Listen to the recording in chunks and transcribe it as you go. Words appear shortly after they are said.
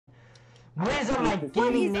What is up, my What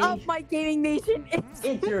gaming is nation? up, my gaming nation?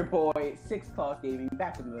 It's your boy, 6 O'Clock Gaming,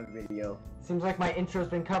 back with another video. Seems like my intro's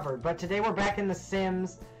been covered, but today we're back in The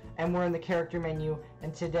Sims, and we're in the character menu,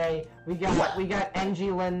 and today we got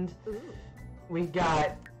England, we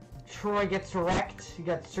got Troy Gets Wrecked, we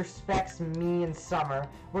got Sir Specs, me, and Summer.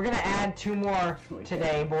 We're gonna add 2 more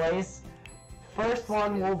today, boys. First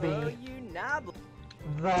one will be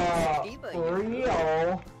the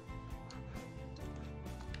real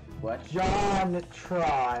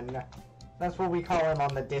Jontron. That's what we call him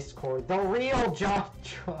on the Discord. The real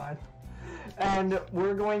Jontron. And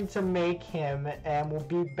we're going to make him, and we'll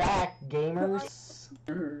be back, gamers.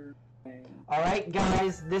 Alright,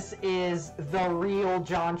 guys, this is the real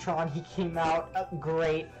Jontron. He came out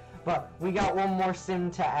great, but we got one more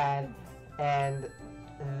sim to add, and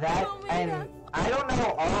that, and I don't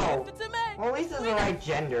know, well, at least it's the right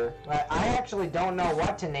gender, but I actually don't know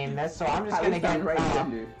what to name this, so I'm just gonna get,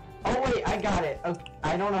 oh wait, I got it. Okay,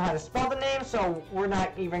 I don't know how to spell the name, so we're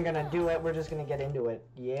not even gonna do it. We're just gonna get into it.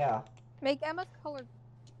 Yeah. Make Emma's color.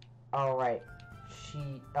 Alright.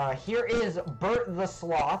 Here is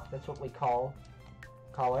Bertthesloth. That's what we call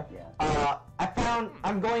her. Yeah.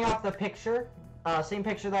 I'm going off the picture. Same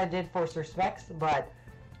picture that I did for Sir Specs,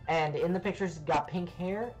 and in the pictures it's got pink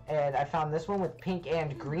hair, and I found this one with pink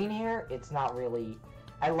and green hair. It's not really,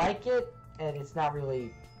 I like it, and it's not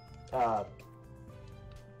really,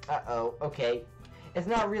 okay. It's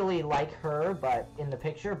not really like her, but in the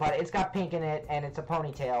picture, but it's got pink in it, and it's a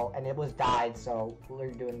ponytail, and it was dyed, so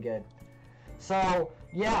we're doing good. So,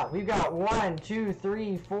 yeah, we've got 1, 2,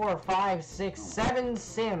 3, 4, 5, 6, 7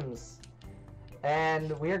 Sims.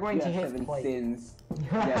 And we are going to hit 7 play. sins.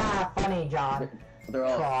 Funny, John. They're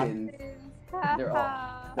all sins. They're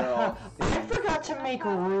all sins. I forgot to make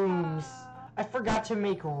rooms. I forgot to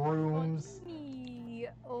make rooms.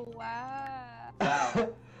 Oh, wow. Wow.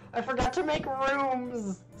 I forgot to make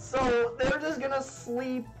rooms, so they're just gonna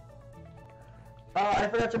sleep. I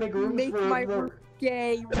forgot to make rooms Make for my the... room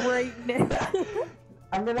gay right now.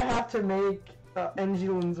 I'm gonna have to make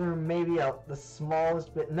Angelin's room maybe the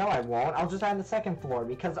smallest bit. No, I won't. I'll just add the 2nd floor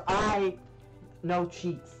because no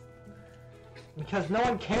cheats. Because no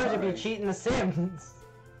one cares if you cheat in The Sims.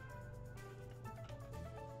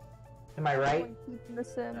 Am I right? In The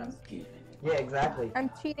Sims. Yeah, exactly. I'm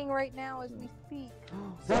cheating right now as we speak.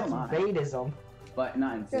 That's baitism. But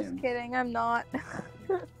not in Sims. Just kidding, I'm not.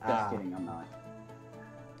 Just kidding, I'm not.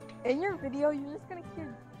 In your video, you're just gonna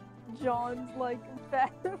hear John's like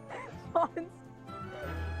John's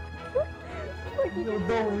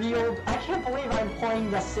the real. I can't believe I'm playing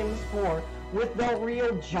The Sims 4 with the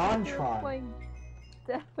real Jontron. Playing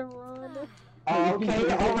Death Run.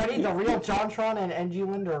 Okay, already the real Jontron and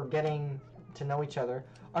England are getting to know each other.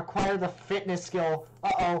 Acquire the fitness skill.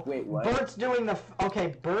 Uh-oh. Wait, what? Bert's doing the...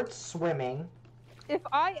 Okay, Bert's swimming. If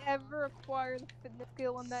I ever acquire the fitness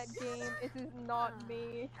skill in that game, it is not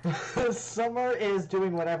me. Summer is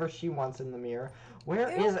doing whatever she wants in the mirror. Where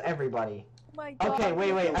is everybody? My God. Okay,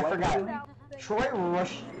 wait, I What? forgot.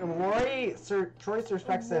 Sir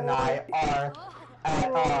Specs and I are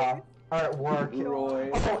at work.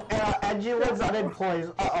 Roy. Oh, Angelin's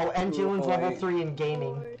unemployed. Uh-oh, Angelin's level 3 in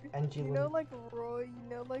gaming. You know like Roy,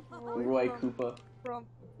 Roy Koopa. from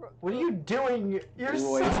What are you doing? You're Roy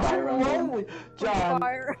so Byron. lonely. John,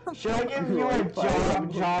 Fire. should I give you a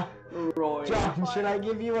job, John? Roy. John, should I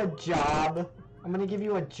give you a job? I'm gonna give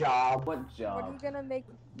you a job. What What are job? you gonna make?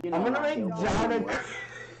 You know I'm gonna what? make I'll John do a...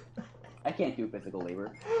 I can't do physical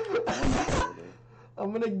labor.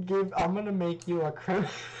 I'm gonna make you a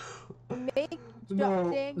criminal. Make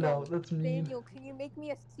Daniel. No, that's mean. Daniel, can you make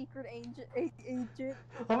me a secret agent?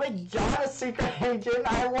 I'll make John a secret agent.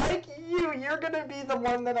 I like you. You're gonna be the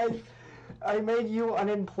one that I made you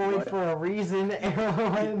unemployed What? for a reason,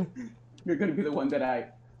 Aaron. You're gonna be the one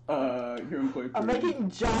that you're employed for. I'm making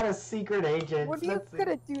John a secret agent. What are you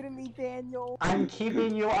gonna do to me, Daniel? I'm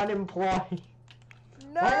keeping you unemployed.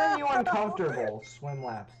 No. Why are you uncomfortable? Swim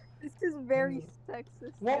laps. This is very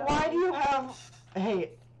sexist. Well, guys. why do you have...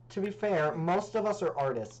 Hey, to be fair, most of us are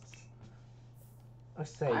artists.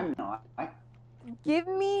 Let's say. I'm not. Give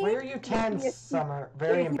me. Why are you tense, Summer?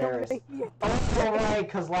 Very embarrassed. Oh, right,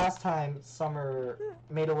 because last time Summer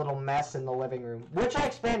made a little mess in the living room, which I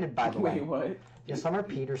expanded, by the way. Wait, what? Yeah, Summer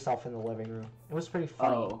peed herself in the living room. It was pretty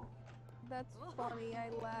funny. Oh. That's funny. I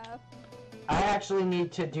laugh. I actually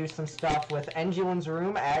need to do some stuff with Angelin's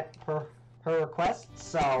room at her request,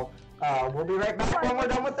 so we'll be right back when we're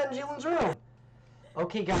done with Angelin's room.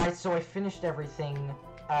 Okay, guys, so I finished everything.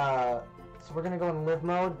 So we're gonna go in live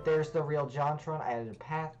mode. There's the real Jontron. I added a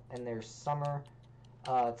path, and there's Summer.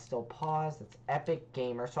 It's still paused. It's Epic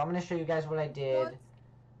Gamer. So I'm going to show you guys what I did.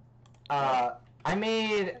 I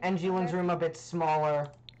made Angelin's room a bit smaller,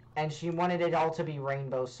 and she wanted it all to be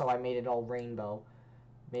rainbow, so I made it all rainbow.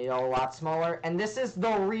 Made it all a lot smaller, and this is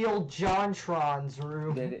the real Jontron's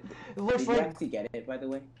room. It looks did like. You actually get it, by the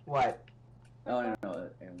way? What? Oh no.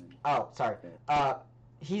 Oh, sorry.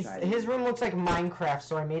 His room looks like Minecraft,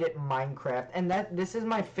 so I made it Minecraft, and this is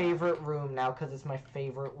my favorite room now because it's my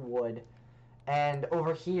favorite wood. And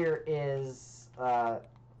over here is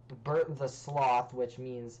Bertthesloth, which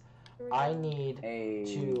means I need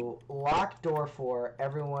to lock door for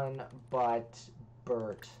everyone but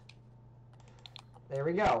Bert. There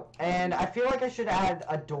we go. And I feel like I should add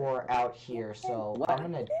a door out here, so I'm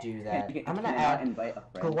gonna do that. I'm gonna add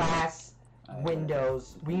glass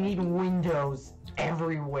windows. We need windows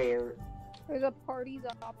everywhere. There's a parties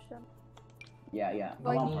option. Yeah.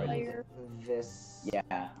 I need this. Yeah,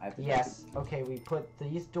 I have to. Yes. Okay, we put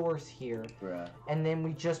these doors here, Bruh. and then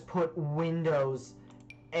we just put windows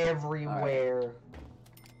everywhere.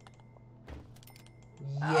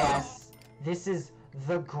 Right. Yes, this is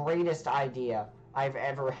the greatest idea I've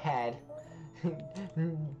ever had.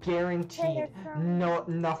 Guaranteed,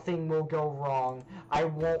 nothing will go wrong. I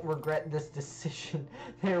won't regret this decision.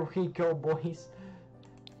 There we go, boys.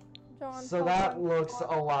 John, so that looks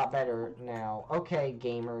a lot better now. Okay,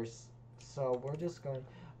 gamers. So we're just going.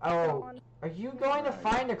 Oh, are you going to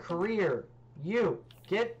find a career? You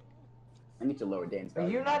get. I need to lower Dan's. Are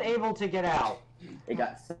you not able to get out? It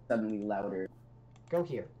got suddenly louder. Go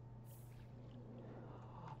here.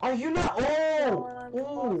 Are you not?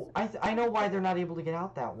 Oh, I know why they're not able to get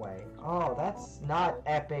out that way. Oh, that's not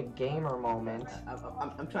epic gamer moment.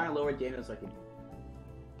 I'm trying to lower Daniel so I can.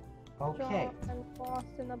 Okay. John, I'm lost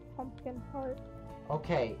in the pumpkin hut.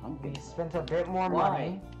 Okay, we spent a bit more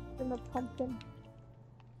money. In the pumpkin.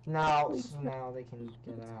 Now they can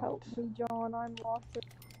get out. Help me, John. I'm lost in the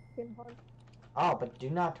pumpkin hut. Oh, but do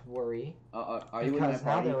not worry. Are you because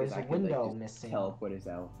now there is a window missing. Teleport us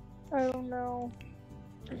out. I don't know.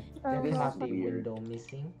 There is not a window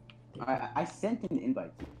missing. I sent an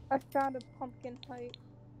invite to you. I found a pumpkin hut.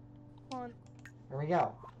 There we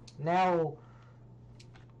go. Now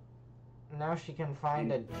she can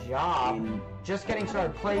find a job. Just getting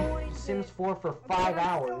started. Play Sims 4 for 5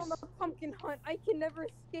 hours. I'm still in the pumpkin hunt. I can never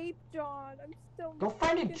escape, John. I'm still. Go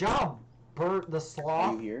find a job, Bertthesloth.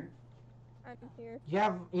 Are you here? I'm here. You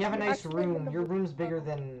have a nice room. Your room's bigger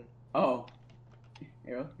than. Oh.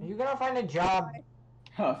 Arrow? Are you gonna find a job?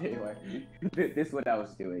 Oh, there you are. This is what I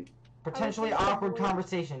was doing. Potentially awkward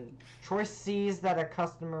conversation. Troy sees that a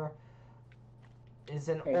customer is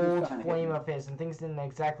an old flame of his and things didn't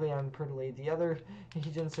exactly end prettily. The other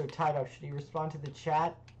agent's so tied up. Should he respond to the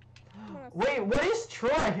chat? Wait, what is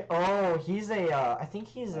Troy? Oh, he's a, I think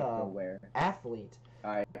he's a athlete.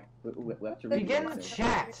 Alright, we have to begin the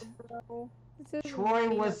chat. Troy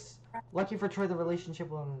was, lucky for Troy, the relationship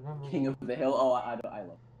will remember. King of the Hill, oh, I love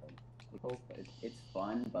it. Okay. It's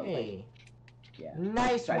fun, but like, yeah.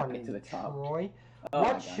 Nice one, to the top. Troy. Oh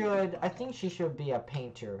what should, I think she should be a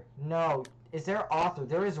painter. No, is there author?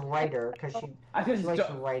 There is writer, because she likes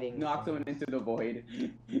writing. Knocked someone into the void.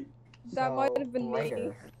 That might have been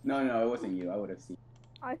me. No, it wasn't you. I would have seen.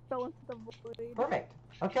 I fell into the void. Perfect.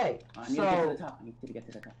 Okay, I need to get to the top. I need to get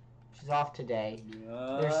to the top. She's off today.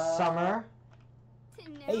 There's Summer.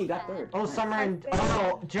 Hey, you got third. Oh, Summer and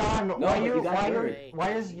John, no, why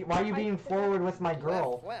are you being forward with my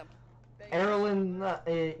girl?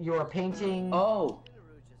 Erilyn, you're painting. Oh.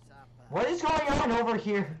 What is going on over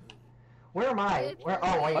here? Where am I? Where?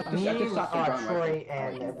 Oh wait, me, Troy,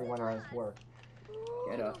 and everyone are at work.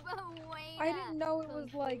 Get up. I didn't know it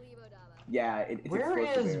was like. Yeah, it's where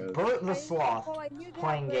is Bertthesloth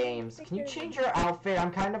playing games? Can you change your outfit?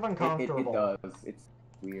 I'm kind of uncomfortable. It does. It's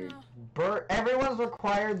weird. Everyone's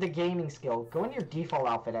required the gaming skill. Go in your default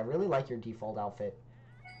outfit. I really like your default outfit.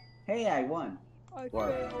 Hey, I won.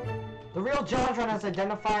 The real Jontron has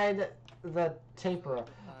identified the taper.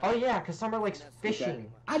 Oh yeah, because Summer likes fishing. Okay.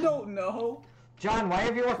 I don't know. John, why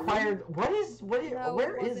have you required? Where is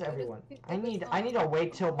everyone? I need to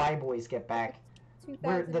wait till my boys get back.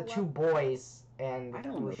 We're the two boys and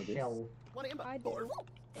Rochelle. I do.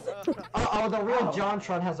 Oh, the real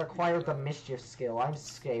Jontron has acquired the mischief skill. I'm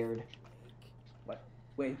scared. What?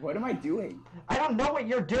 Wait, what am I doing? I don't know what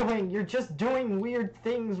you're doing. You're just doing weird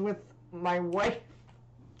things with my wife.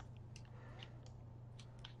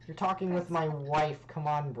 You're talking with my wife. Come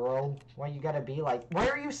on, bro. Why you gotta be like? Why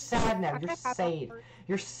are you sad now? You're sad.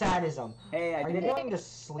 You're sadism. Hey, are you going to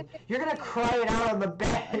sleep? You're gonna cry it out on the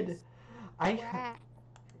bed. Why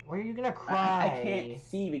are you gonna cry? I can't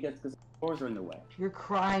see because the doors are in the way. You're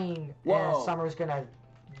crying. Whoa. Summer's gonna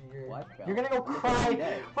You're gonna go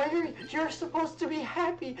cry. Why you're supposed to be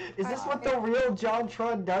happy. Is this what the real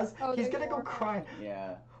JonTron does? Oh, He's gonna go cry.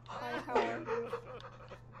 Yeah. Hi, how are you?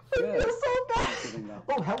 I feel so bad.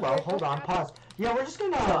 Oh, hello. Hold on. Pause. Yeah, we're just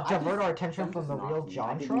gonna divert our attention from the real JonTron.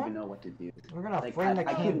 I didn't even know what to do. We're gonna frame the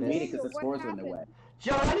I couldn't read canvas. it because the scores were in the way.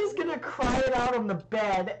 John is gonna cry it out on the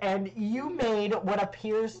bed, and you made what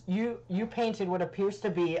appears you painted what appears to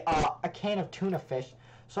be a can of tuna fish.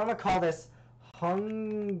 So I'm gonna call this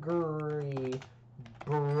Hungry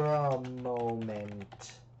Bruh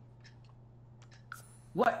Moment.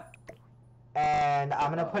 What? And I'm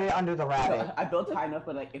gonna put it under the rabbit. I built high enough,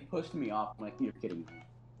 but like it pushed me off. I'm like, you're kidding me.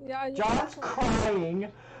 Yeah, John's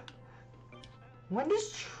crying. When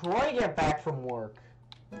does Troy get back from work?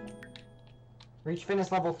 Reach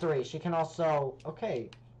fitness level 3. She can also... Okay.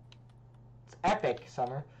 It's epic,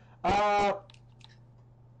 Summer.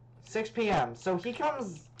 6 p.m. So he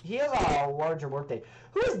comes... He has a larger workday.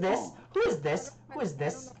 Who is this? Who is this? Who is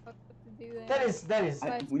this? That is...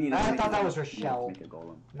 I thought that was Rochelle.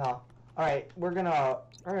 No. Alright, we're gonna...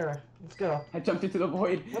 Alright, let's go. I jumped into the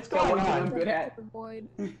void. What's going on? I'm good at.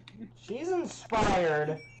 She's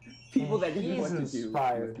inspired. People that didn't know he's what to do.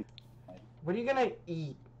 inspired. What are you gonna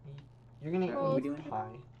eat? You're gonna eat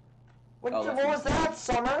pie. What was that,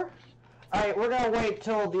 Summer? Alright, we're gonna wait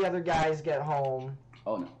till the other guys get home.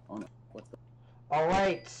 Oh no, what's that?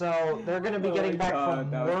 Alright, so they're gonna be getting back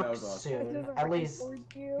from work soon. At least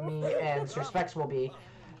me and Sir Specs will be.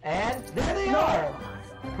 And there they are!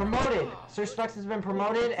 Promoted! Sir Specs has been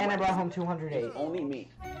promoted, and I brought home 208. Only me.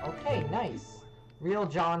 Okay, nice. Real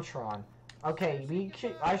JonTron. Okay,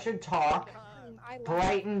 I should talk.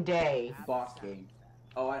 Brighton Day. Boss game.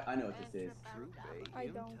 Oh, I know what this is. I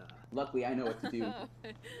don't. Luckily, I know what to do.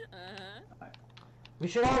 We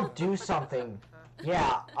should all do something.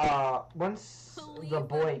 Yeah, once the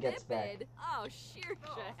boy gets back. Oh, sheer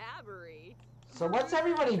shahabbery. So what's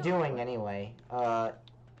everybody doing anyway?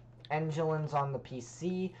 Angelin's on the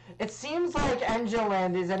PC. It seems like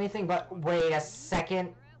Angelin is anything but... Wait a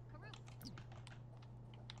second.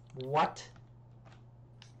 What?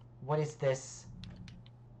 What is this?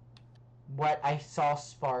 What? I saw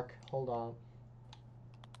Spark. Hold on.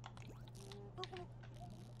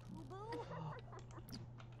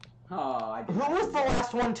 Oh, Who was the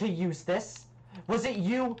last one to use this? Was it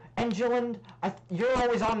you, Angelin? You're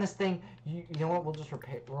always on this thing. You know what? We'll just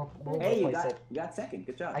replace it. You got second.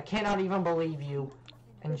 Good job. I cannot even believe you,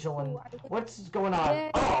 Angelin. What's going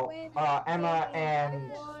on? Oh, Emma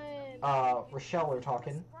and Rochelle are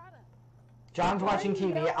talking. John's watching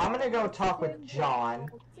TV. I'm gonna go talk with John.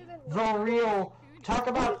 The real... Talk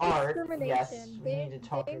about art. Yes, we need to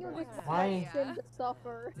talk about why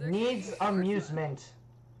needs amusement.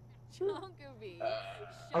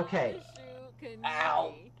 Okay.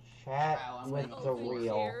 Ow. Chat with the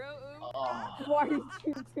real. Why are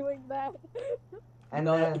you doing that? And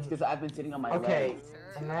no, then it's because I've been sitting on my legs.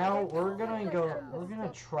 And now we're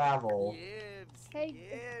gonna travel. Hey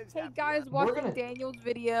guys, watching Daniel's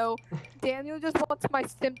video. Daniel just wants my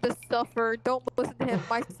sim to suffer. Don't listen to him.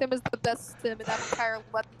 My sim is the best sim in that entire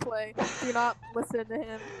Let's Play. Do not listen to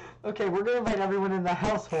him. Okay, we're gonna invite everyone in the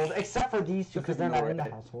household except for these two because they're not in the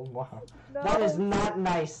household. Wow, no. That is not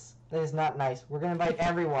nice. That is not nice. We're gonna invite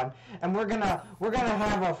everyone, and we're gonna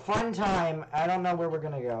have a fun time. I don't know where we're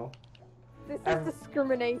gonna go. This is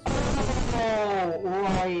discrimination. Oh,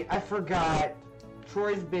 right. I forgot.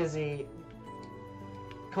 Troy's busy.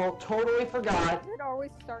 Totally forgot. Did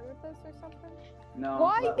always start with this or something? No.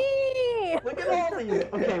 Why me? Look at all these.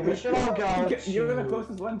 Okay, we should all go. You're the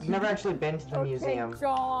closest one. I've never actually been to the museum.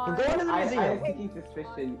 John. We're going to the museum. I have taking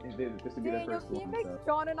suspicion this would be the first one. Can you make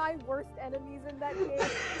John and I worst enemies in that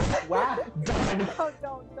game? Wow. Done. Oh,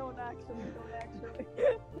 don't actually.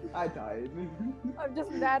 I died. I'm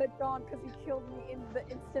just mad at John because he killed me in the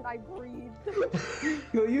instant I breathed.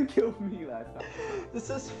 You killed me last time. This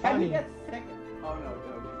is funny. And he gets second. Oh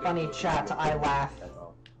no. Funny chat, I laugh.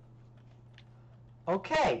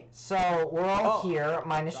 Okay, so we're all here,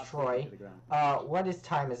 minus Troy. What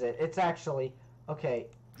time is it? It's actually... Okay.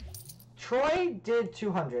 Troy did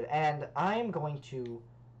 200, and I'm going to...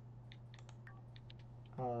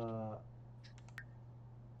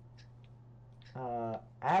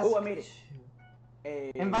 ask I made it.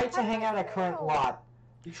 Hey. Invite to hang out at current lot.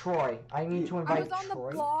 Troy. I need to invite Troy. I was on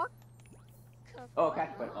the block. Oh, okay.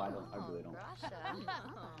 But I really don't.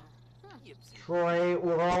 Troy,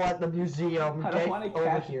 we're all at the museum. Get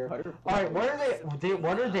over here. Alright, what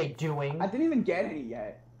are they doing? I didn't even get any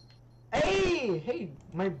yet. Hey,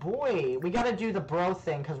 my boy. We gotta do the bro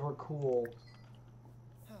thing because we're cool.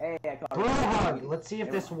 Hey, I got bro hug. Let's see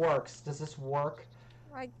if this works. Does this work?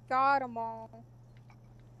 I got them all.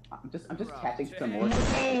 I'm just catching some more.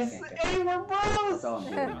 Nice! Hey, we're bros! That's all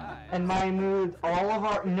I'm doing. And my mood,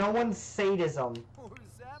 no one's sadism.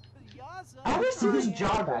 I always see this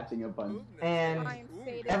jogger, Catching a bunch. and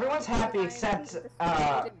everyone's happy except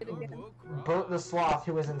Bert the Sloth,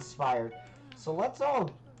 who is inspired. So let's all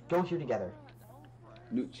go here together.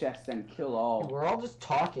 Loot chests and kill all. We're all just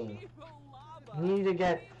talking. We need to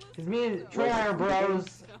get, cause me and Trey and I are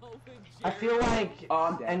bros. I feel like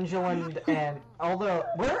Angelind and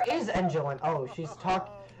where is Angelind? Oh,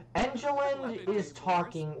 Angelind is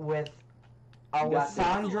talking with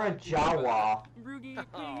Alessandra Jawa.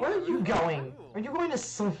 Where are you going? Are you going to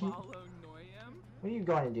sleep? What are you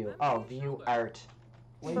going to do? Oh, view art.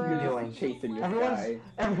 What are you doing? Chasing your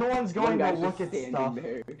Everyone's going to look at stuff.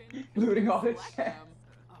 There, looting all the chests.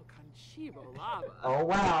 Oh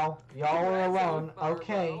wow, y'all are alone.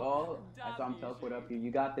 Okay. Oh, I saw him teleport up here.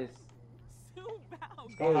 You got this.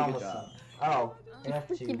 What's going on with them? Oh,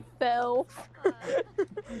 Freaking fell.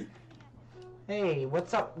 Hey,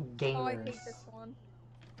 what's up, gamers? Oh, I hate this one.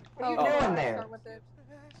 What are you doing there?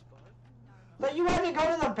 But you had to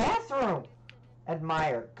go to the bathroom.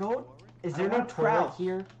 Admire. Go. Is there no toilet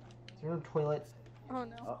here? Is there no toilet? Oh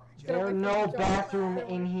no. Is there no bathroom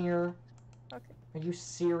in here? Okay. Are you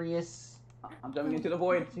serious? I'm jumping into the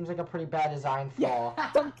void. Seems like a pretty bad design flaw.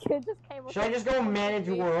 Some kid just came up. Should I just go manage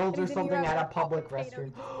worlds or something at a public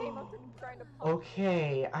restroom?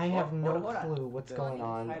 Okay, I have no clue what's going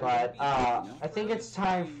on, but I think it's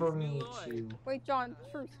time for me to. Wait, John,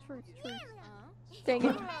 truce. Dang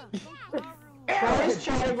it. Troy's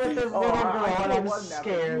chatting with this little girl and I'm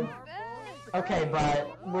scared. Okay,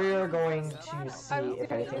 but we're going to see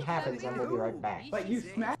if anything happens and we'll be right back. But you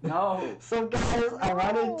smacked. No. So guys, I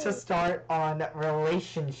wanted to start on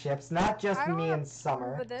relationships, not just me and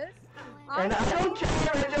Summer. And I don't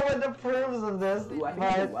care if anyone approves of this,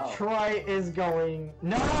 but Troy is going.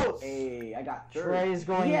 No! Hey, I got third. Troy is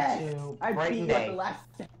going to Brighton Day.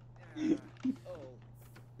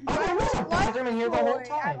 Oh, there was a bathroom in here the whole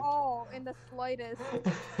time. At all, in the slightest.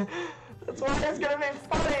 That's why it's gonna be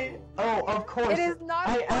funny. Oh, of course. It is not.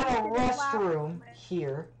 I have a restroom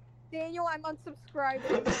here. Daniel, I'm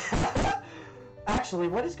unsubscribing. Actually,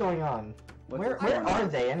 what is going on? Where are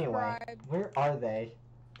they anyway? Where are they?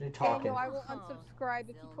 They're talking. Daniel, I will unsubscribe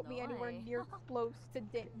if you put me anywhere near close to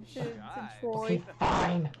Troy. Okay,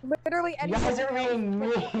 fine. Literally, you guys are being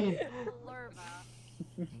mean.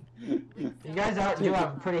 You guys do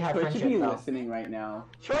have a pretty high friendship, be though. Listening right now.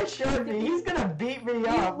 Troy showed me. He's gonna beat me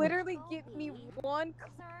up. You literally get me one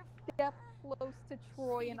step close to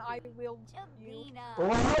Troy, and I will you.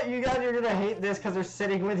 Well, you guys are gonna hate this because they're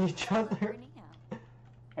sitting with each other.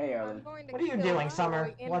 Hey, Erlen. What are you doing,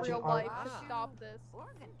 Summer? Watching art? To stop this.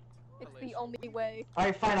 It's the only way.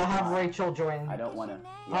 Alright, fine. I'll have Rachel join. I don't wanna.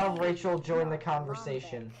 I'll have Rachel join the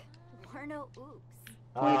conversation.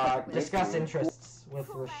 Discuss interests with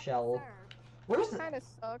Rochelle. Where's the... Kind of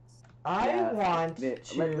sucks. I want to...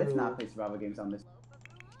 Let's not play survival games on this.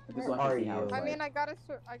 Where are you? I mean, I gotta.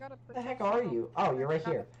 What the heck are you? Oh, you're right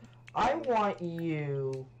here. I want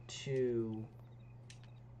you to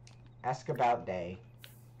ask about Day.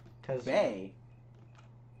 Bay?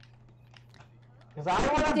 Because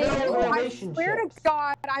I want to build relationships. I swear to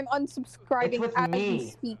God, I'm unsubscribing. It's with as me. you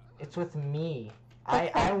speak. It's with me.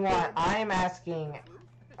 I'm asking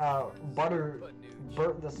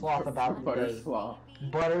Bert the Sloth about Buttersloth.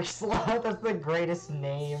 Buttersloth, that's the greatest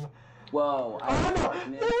name. Whoa. Oh no!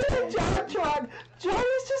 There's Jontron! John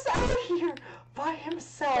is just out here by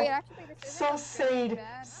himself. Wait, actually, so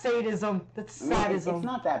sadism. That's sadism. It's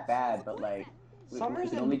not that bad, but like, we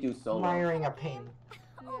can only do solo. Admiring a pain.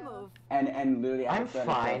 And literally, I'm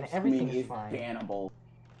fine. Everything is fine. Bannable.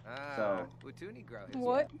 So.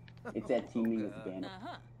 What? It's that teaming is bannable.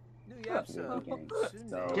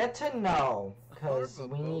 So. Get to know, because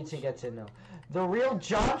we need to get to know. The real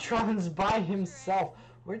Jontron's by himself.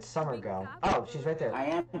 Where'd Summer go? Oh, she's right there. I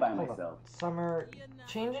am by myself. Summer,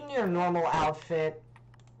 change into your normal outfit.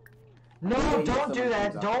 No, don't do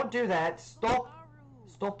that. Don't do that. Stop.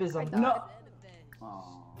 Stopism. No.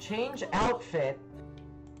 Change outfit.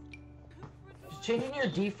 Just change in your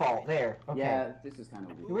default. There. Okay. Yeah, this is kind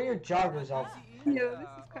of weird. You wear your joggers off. Yeah, this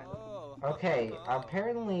is kind of. Okay.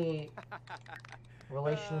 Apparently,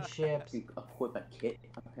 relationships. Equip a kit.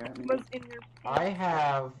 Apparently. Was in your. I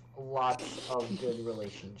have lots of good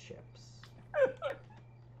relationships.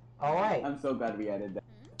 Alright. I'm so glad we added that.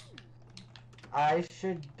 I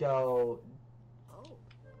should go.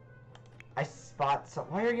 I spot some.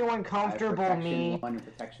 Why are you uncomfortable, me?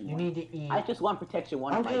 You need to eat. I just want protection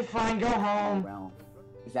one. Okay, fine, go home.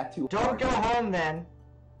 Is that too hard? Don't go home then.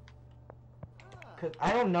 Cause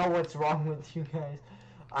I don't know what's wrong with you guys.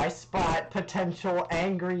 I spot potential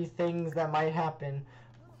angry things that might happen.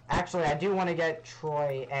 Actually, I do want to get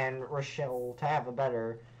Troy and Rochelle to have a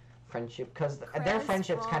better friendship, because their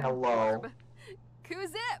friendship's kind of low.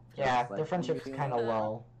 Kuzip! Yeah, their friendship's kind of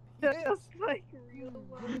low. Just like real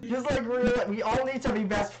life. Just like real, we all need to be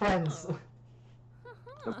best friends.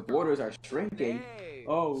 The borders are shrinking.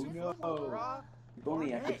 Oh no. If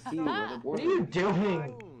only I could see where the What borders are you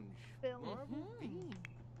doing?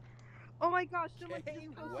 Oh my gosh, someone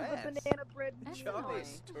just posted the banana bread video.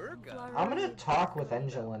 I'm gonna talk with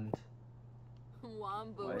Angeland.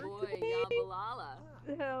 Wamba boy Yambalala.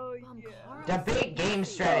 Hell yeah. Debate game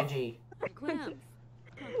strategy.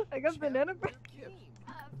 I got banana bread.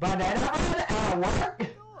 Banana bread at work?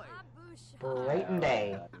 Blatant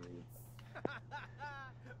day.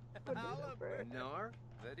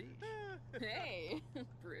 Hey,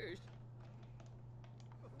 Bruce.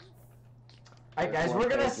 Alright guys, we're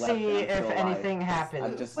gonna see if anything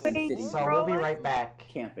happens. So we'll be right back.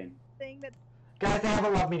 Camping. Guys, they have a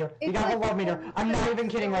love meter. You got a love meter. I'm not even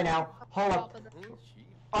kidding right now. Hold up.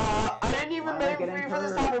 I didn't even make it for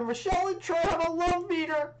this time. And Rochelle and Troy have a love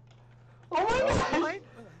meter. Oh my gosh.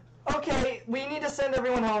 Okay, we need to send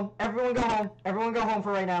everyone home. Everyone go home. Everyone go home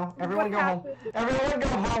for right now. Everyone go home. Everyone go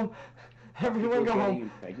home. Everyone go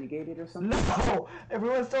home. Impregnated or something? No!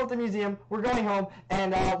 Everyone's still at the museum. We're going home,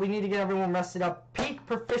 and we need to get everyone rested up. Peak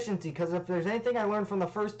proficiency, because if there's anything I learned from the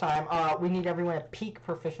first time, we need everyone at peak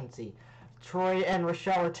proficiency. Troy and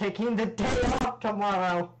Rochelle are taking the day off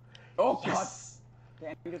tomorrow. Oh, yes!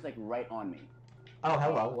 God. The meter's like right on me. Oh,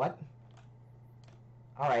 hello. What?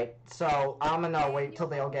 Alright, so I'm gonna wait till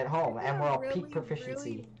they all get home, and we're all peak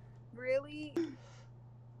proficiency. Really?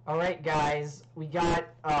 Alright, guys. We got,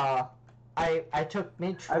 I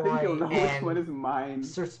made Troy I think you'll know which and one is mine.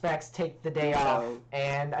 Sir Specs take the day off,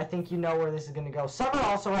 and I think you know where this is gonna go. Summer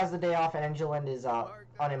also has the day off, and Angeland is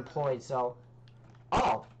unemployed. So,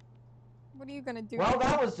 oh, what are you gonna do? well,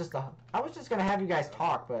 that was just I was just gonna have you guys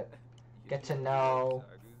talk, but get to know.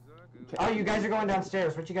 Oh, you guys are going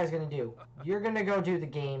downstairs. What you guys gonna do? You're gonna go do the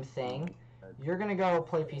game thing. You're gonna go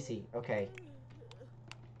play PC. Okay.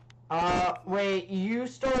 Wait, you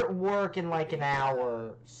start work in like an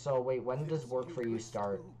hour. So wait, when does work for you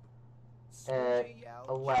start?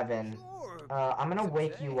 11. I'm gonna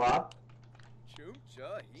wake you up.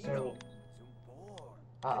 So,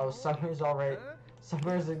 uh-oh, Summer's already,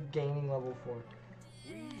 Summer's a gaming level 4.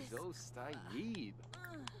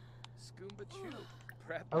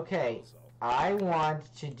 Okay, I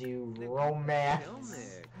want to do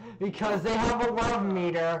romance because they have a love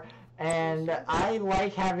meter. And I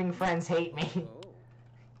like having friends hate me.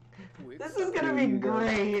 This is gonna be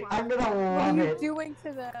great. I'm gonna love it. What are you doing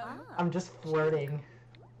to them? I'm just flirting.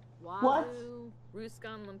 What?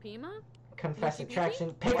 Ruskan Lampima? Confess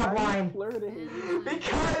attraction. Pick up line.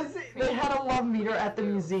 Because they had a love meter at the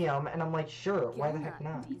museum, and I'm like, sure, why the heck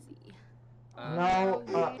not? No,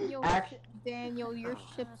 Daniel, your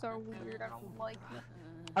ships are weird. I don't like it.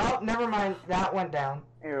 Oh, never mind. That went down.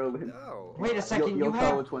 No. Wait a second. You'll you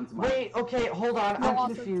have. which one's mine. Wait. Okay. Hold on. You'll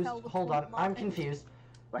I'm confused. Hold on. I'm confused.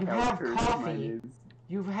 You have coffee.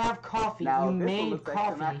 You have coffee. Now, you made like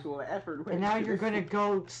coffee. actual effort And now you're gonna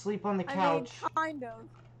go sleep on the couch. I mean, kind of.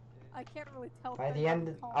 I can't really tell. By the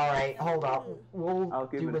end. All right. Hold on. We'll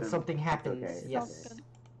do when something happens. Okay. Yes.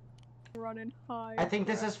 Running high. I think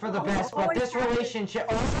this is for the best, but this relationship.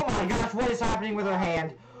 Oh my gosh! What is happening with her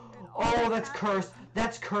hand? Oh, that's cursed.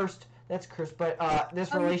 That's cursed. That's cursed. But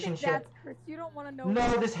this relationship. That's cursed. You don't want to know.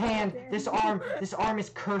 No, this hand, this arm is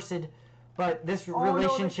cursed. But this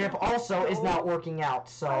relationship also is not working out.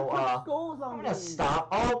 So I'm gonna stop.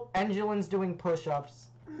 Oh, Angelin's doing push-ups.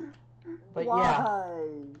 But yeah.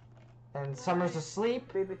 And Summer's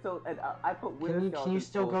asleep. Baby, so, and, I put can you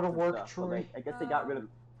still go to work, Troy? Like, I guess they got rid of.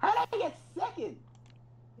 How did I get second?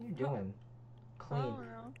 What are you doing? Clean.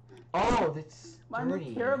 Oh, that's Mine was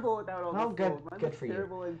dirty. terrible without all this. Good for you.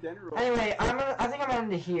 Terrible in general. Anyway, I think I'm gonna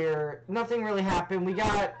end it here. Nothing really happened. We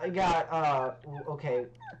got okay.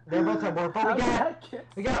 They're both at work, but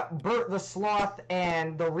we got Bertthesloth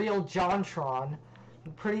and the Real JONTRON,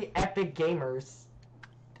 pretty epic gamers,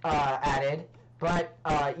 added. But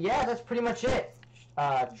yeah, that's pretty much it.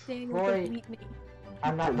 Troy.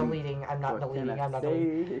 I'm not deleting. I'm not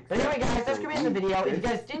deleting. But anyway, guys, that's gonna be in the video. If you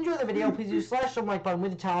guys did enjoy the video, please do slash the like button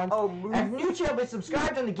with the talents. And if you're new channel, please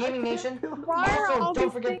subscribe on the Gaming Nation. Also,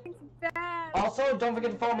 don't forget. Also, don't forget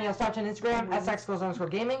to follow me on Snapchat and Instagram at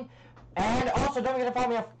 @saxclose_gaming. And also, don't forget to follow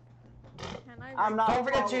me on. Don't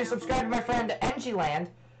forget to subscribe to my friend Engiland.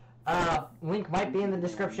 Link might be in the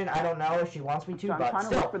description. I don't know if she wants me to, but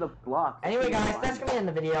still. Anyway, guys, that's gonna be in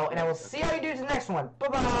the video, and I will see how you do to the next one. Bye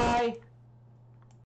bye.